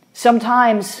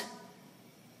 Sometimes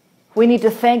We need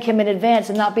to thank him in advance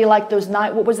and not be like those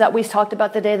 9, what was that we talked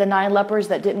about today, the 9 lepers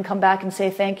that didn't come back and say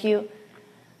thank you?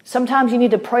 Sometimes you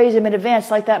need to praise him in advance,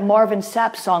 like that Marvin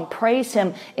Sapp song. Praise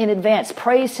him in advance.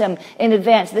 Praise him in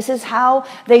advance. This is how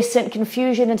they sent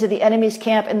confusion into the enemy's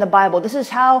camp in the Bible. This is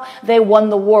how they won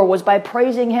the war, was by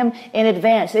praising him in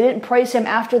advance. They didn't praise him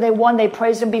after they won. They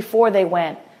praised him before they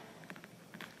went.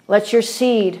 Let your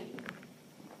seed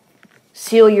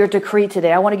seal your decree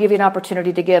today. I want to give you an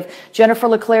opportunity to give.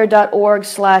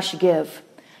 JenniferLeClaire.org/give.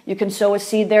 You can sow a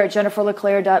seed there at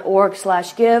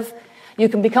JenniferLeClaire.org/give. You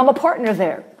can become a partner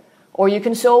there. Or you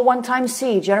can sow a one-time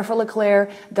seed,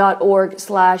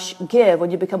 JenniferLeClaire.org/give.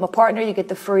 When you become a partner, you get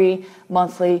the free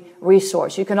monthly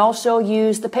resource. You can also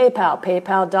use the PayPal,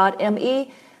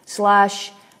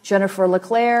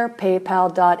 paypal.me/JenniferLeClaire,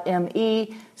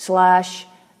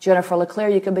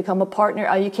 paypal.me/JenniferLeClaire. You can become a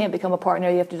partner. You can't become a partner.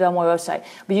 You have to do it on my website.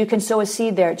 But you can sow a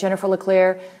seed there at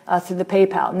JenniferLeClaire through the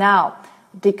PayPal. Now,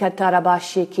 I'm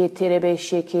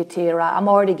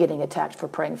already getting attacked for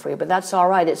praying for you, but that's all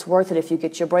right. It's worth it if you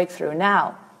get your breakthrough.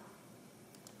 Now,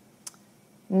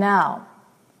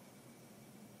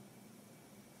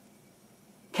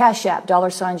 Cash App,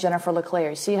 $Jennifer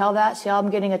LeClaire. See how I'm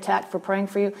getting attacked for praying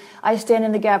for you? I stand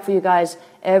in the gap for you guys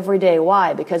every day.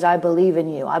 Why? Because I believe in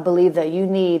you. I believe that you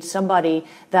need somebody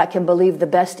that can believe the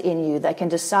best in you, that can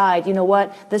decide, you know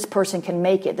what, this person can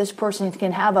make it. This person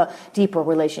can have a deeper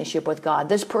relationship with God.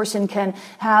 This person can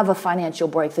have a financial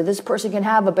breakthrough. This person can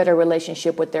have a better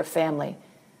relationship with their family.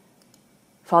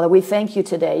 Father, we thank you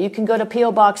today. You can go to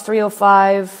P.O. Box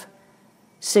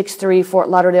 30563, Fort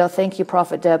Lauderdale. Thank you,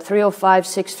 Prophet Deb.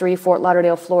 30563, Fort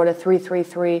Lauderdale, Florida,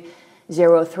 33303.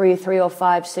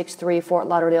 30563, Fort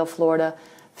Lauderdale, Florida,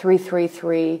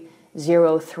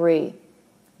 33303.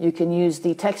 You can use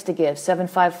the text to give,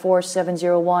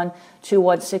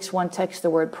 754-701-2161. Text the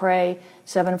word pray.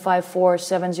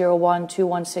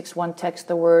 754-701-2161. Text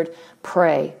the word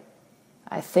pray.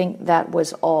 I think that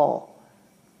was all.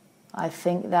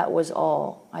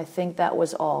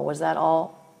 Was that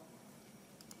all?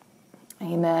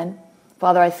 Amen.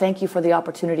 Father, I thank you for the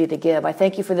opportunity to give. I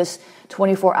thank you for this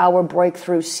 24-hour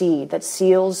breakthrough seed that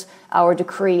seals our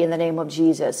decree in the name of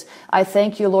Jesus. I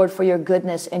thank you, Lord, for your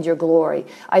goodness and your glory.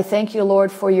 I thank you,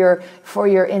 Lord, for your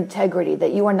integrity,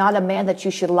 that you are not a man that you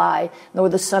should lie, nor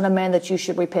the son of man that you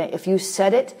should repent. If you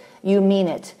said it, you mean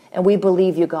it. And we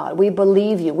believe you, God. We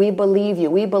believe you. We believe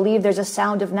you. We believe there's a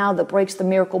sound of now that breaks the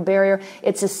miracle barrier.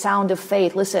 It's a sound of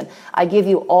faith. Listen, I give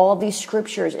you all these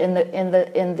scriptures see,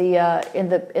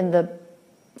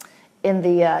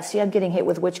 I'm getting hit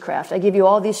with witchcraft. I give you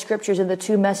all these scriptures in the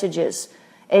 2 messages,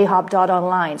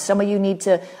 ahop.online. Some of you need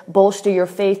to bolster your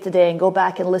faith today and go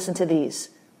back and listen to these.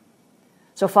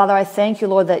 So, Father, I thank you,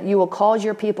 Lord, that you will cause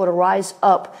your people to rise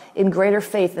up in greater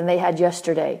faith than they had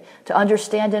yesterday, to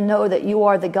understand and know that you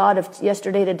are the God of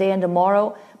yesterday, today, and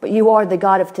tomorrow, but you are the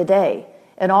God of today.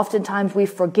 And oftentimes we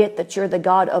forget that you're the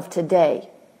God of today.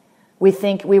 We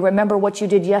remember what you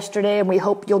did yesterday, and we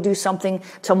hope you'll do something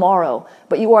tomorrow,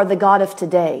 but you are the God of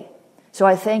today. So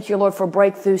I thank you, Lord, for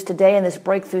breakthroughs today, and this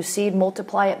breakthrough seed,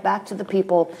 multiply it back to the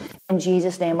people in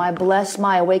Jesus' name. I bless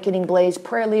my Awakening Blaze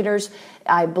prayer leaders.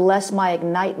 I bless my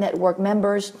Ignite Network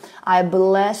members. I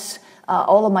bless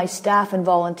all of my staff and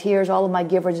volunteers, all of my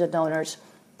givers and donors,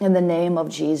 in the name of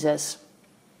Jesus.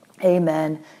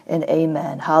 Amen and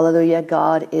amen. Hallelujah.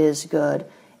 God is good.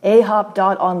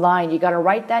 ahop.online. You got to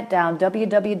write that down.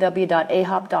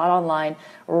 www.ahop.online.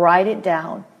 Write it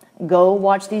down. Go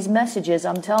watch these messages.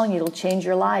 I'm telling you, it'll change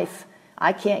your life.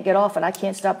 I can't get off it. I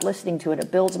can't stop listening to it.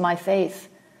 It builds my faith.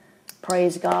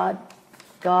 Praise God.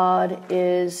 God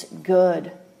is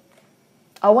good.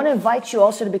 I want to invite you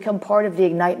also to become part of the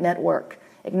Ignite Network.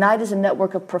 Ignite is a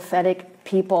network of prophetic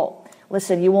people.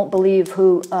 Listen, you won't believe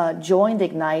who joined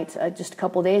Ignite just a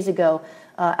couple days ago.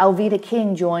 Alveda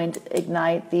King joined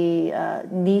Ignite. The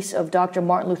niece of Dr.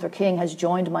 Martin Luther King has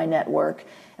joined my network.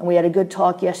 And we had a good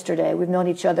talk yesterday. We've known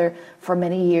each other for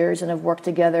many years and have worked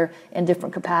together in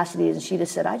different capacities. And she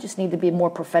just said, I just need to be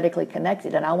more prophetically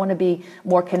connected, and I want to be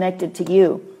more connected to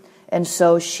you. And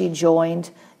so she joined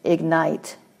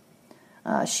Ignite.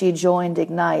 She joined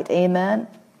Ignite. Amen.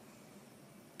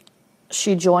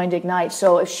 She joined Ignite.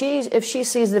 So if she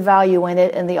sees the value in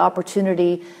it and the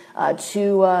opportunity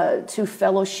to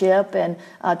fellowship and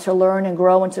to learn and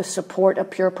grow and to support a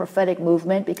pure prophetic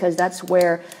movement, because that's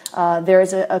where there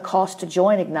is a cost to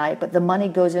join Ignite, but the money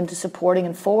goes into supporting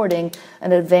and forwarding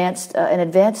and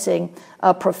advancing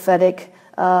prophetic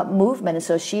movement. And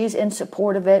so she's in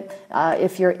support of it.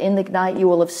 If you're in Ignite, you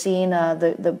will have seen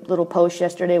the little post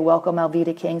yesterday, welcome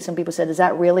Alveda King. Some people said, is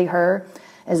that really her?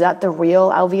 Is that the real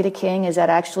Alveda King? Is that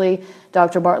actually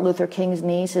Dr. Martin Luther King's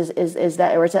niece? Is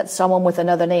that, or is that someone with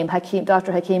another name?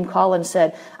 Dr. Hakeem Collins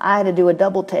said, I had to do a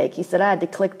double take. He said, I had to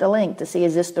click the link to see,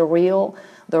 is this the real,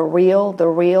 the real, the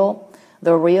real,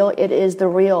 the real? It is the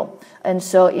real. And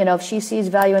so, if she sees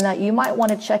value in that, you might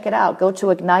want to check it out. Go to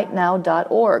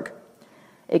ignitenow.org.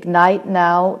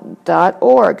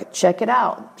 ignitenow.org. Check it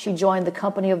out. She joined the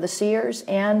Company of the Seers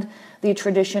and the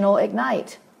traditional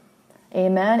Ignite.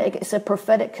 Amen. It's a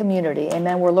prophetic community.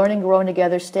 Amen. We're learning, growing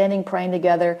together, standing, praying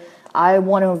together. I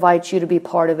want to invite you to be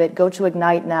part of it. Go to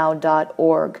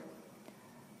ignitenow.org.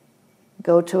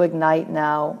 Go to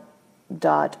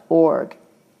ignitenow.org.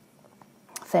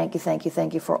 Thank you, thank you,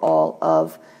 thank you for all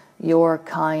of your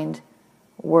kind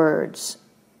words.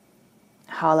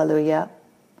 Hallelujah.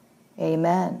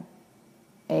 Amen.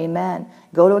 Amen.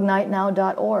 Go to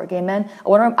ignitenow.org. Amen.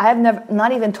 I have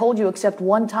not even told you except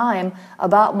one time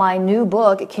about my new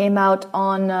book. It came out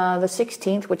on the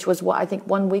 16th, which was, I think,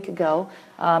 1 week ago,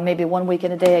 maybe 1 week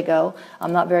and a day ago.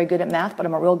 I'm not very good at math, but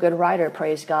I'm a real good writer,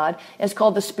 praise God. It's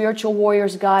called The Spiritual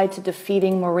Warrior's Guide to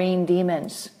Defeating Marine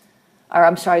Demons.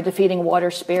 Defeating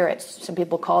water spirits. Some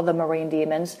people call them marine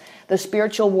demons. The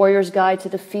Spiritual Warrior's Guide to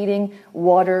Defeating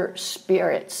Water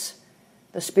Spirits.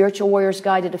 The Spiritual Warrior's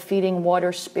Guide to Defeating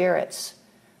Water Spirits.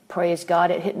 Praise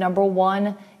God. It hit number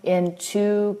 1 in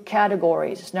 2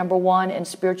 categories. It's number 1 in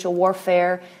spiritual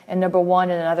warfare and number 1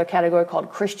 in another category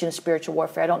called Christian spiritual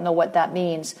warfare. I don't know what that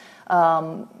means.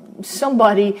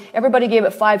 Everybody gave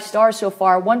it 5 stars so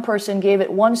far. One person gave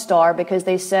it 1 star because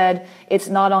they said it's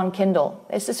not on Kindle.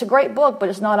 It's a great book, but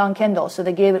it's not on Kindle. So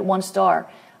they gave it 1 star.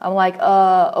 I'm like,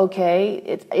 okay,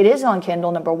 it is on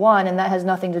Kindle, number 1, and that has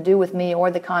nothing to do with me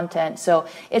or the content. So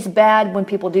it's bad when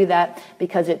people do that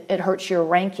because it hurts your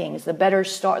rankings.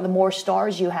 The more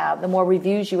stars you have, the more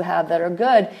reviews you have that are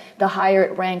good, the higher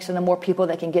it ranks and the more people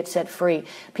that can get set free.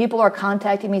 People are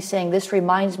contacting me saying, this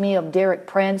reminds me of Derek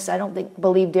Prince. I don't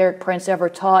believe Derek Prince ever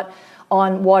taught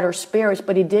on water spirits,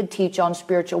 but he did teach on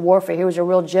spiritual warfare. He was a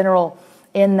real general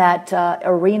in that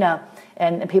arena.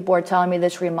 And people are telling me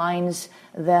this reminds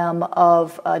them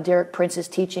of Derek Prince's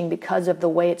teaching because of the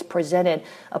way it's presented.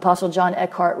 Apostle John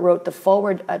Eckhart wrote the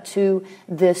foreword to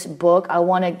this book. I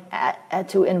want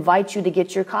to invite you to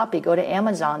get your copy. Go to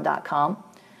Amazon.com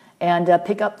and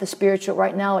pick up the spiritual.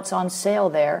 Right now it's on sale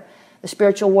there. The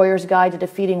Spiritual Warrior's Guide to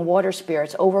Defeating Water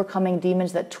Spirits, Overcoming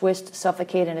Demons That Twist,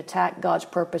 Suffocate, and Attack God's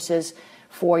Purposes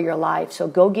for Your Life. So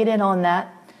go get in on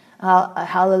that.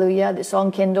 Hallelujah. It's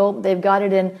on Kindle. They've got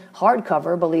it in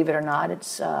hardcover, believe it or not.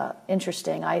 It's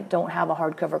interesting. I don't have a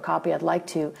hardcover copy. I'd like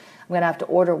to. I'm going to have to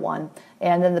order one.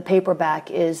 And then the paperback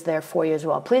is there for you as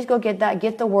well. Please go get that.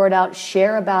 Get the word out.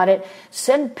 Share about it.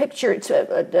 Send pictures.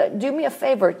 Do me a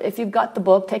favor. If you've got the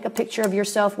book, take a picture of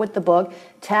yourself with the book.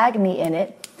 Tag me in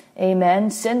it.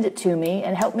 Amen. Send it to me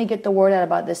and help me get the word out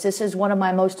about this. This is one of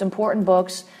my most important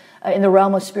books in the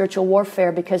realm of spiritual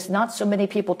warfare because not so many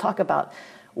people talk about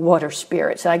water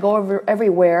spirits. And I go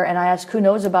everywhere and I ask who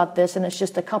knows about this, and it's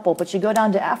just a couple. But you go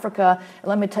down to Africa, and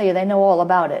let me tell you, they know all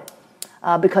about it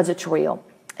because it's real.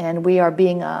 And we are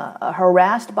being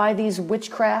harassed by these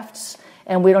witchcrafts,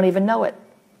 and we don't even know it.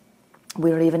 We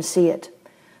don't even see it.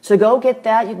 So go get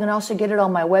that. You can also get it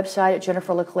on my website at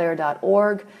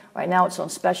jenniferleclaire.org. Right now it's on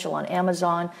special on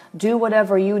Amazon. Do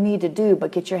whatever you need to do,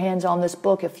 but get your hands on this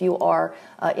book if you are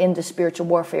into spiritual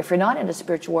warfare. If you're not into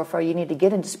spiritual warfare, you need to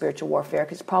get into spiritual warfare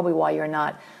because it's probably why you're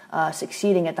not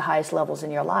succeeding at the highest levels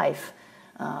in your life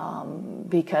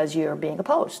because you're being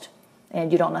opposed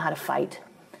and you don't know how to fight.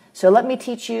 So let me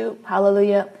teach you,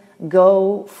 hallelujah,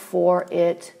 go for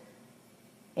it.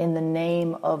 In the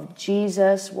name of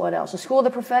Jesus. What else? The School of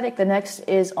the Prophetic. The next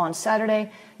is on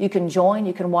Saturday. You can join.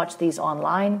 You can watch these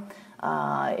online.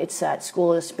 It's at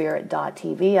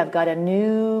schoolofthespirit.tv. I've got a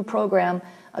new program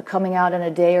coming out in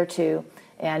a day or two,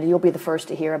 and you'll be the first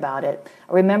to hear about it.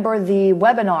 Remember the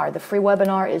webinar. The free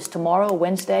webinar is tomorrow,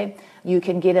 Wednesday. You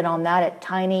can get it on that at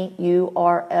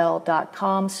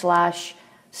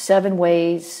tinyurl.com/7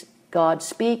 ways God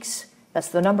speaks. That's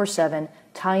the number 7.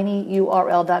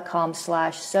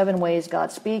 tinyurl.com/7 ways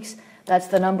God speaks. That's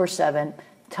the number 7.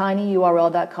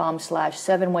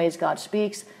 tinyurl.com/7 ways God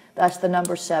speaks. That's the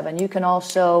number 7. You can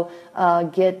also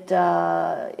get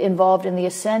involved in the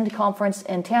Ascend conference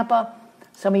in Tampa.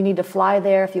 Some of you need to fly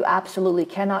there. If you absolutely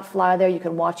cannot fly there, you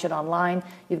can watch it online.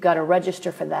 You've got to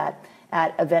register for that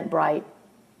at Eventbrite.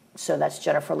 So that's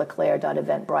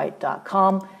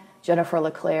jenniferleclaire.eventbrite.com.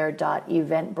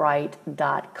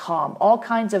 jenniferleclaire.eventbrite.com. All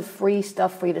kinds of free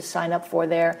stuff for you to sign up for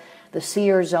there. The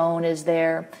Seer Zone is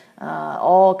there.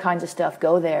 All kinds of stuff.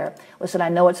 Go there. Listen, I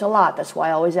know it's a lot. That's why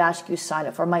I always ask you sign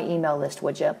up for my email list,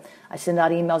 would you? I send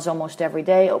out emails almost every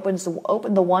day. Open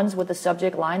the ones with the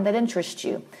subject line that interests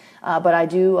you. But I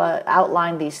do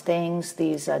outline these things,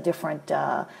 these different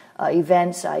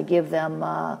events. I give them.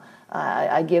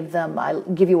 I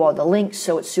give you all the links,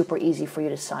 so it's super easy for you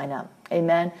to sign up.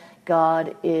 Amen.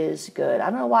 God is good. I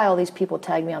don't know why all these people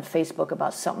tag me on Facebook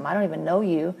about something. I don't even know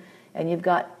you. And you've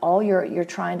got all you're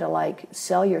trying to like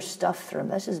sell your stuff through them.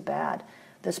 This is bad.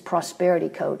 This prosperity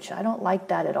coach. I don't like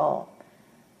that at all.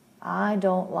 I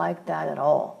don't like that at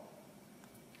all.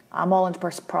 I'm all into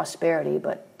prosperity,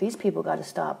 but these people got to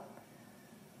stop.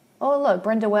 Oh, look,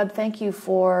 Brenda Webb, thank you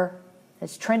for,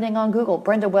 it's trending on Google.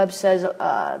 Brenda Webb says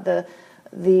the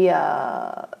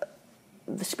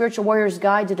Spiritual Warrior's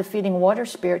Guide to Defeating Water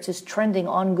Spirits is trending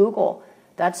on Google.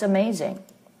 That's amazing.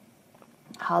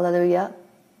 Hallelujah.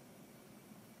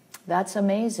 That's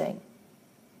amazing.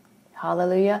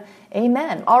 Hallelujah.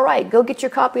 Amen. All right, go get your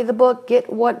copy of the book. Get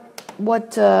what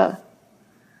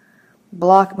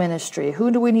block ministry.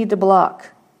 Who do we need to block?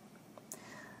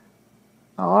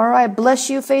 All right, bless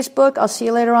you, Facebook. I'll see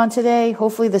you later on today.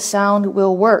 Hopefully the sound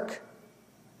will work.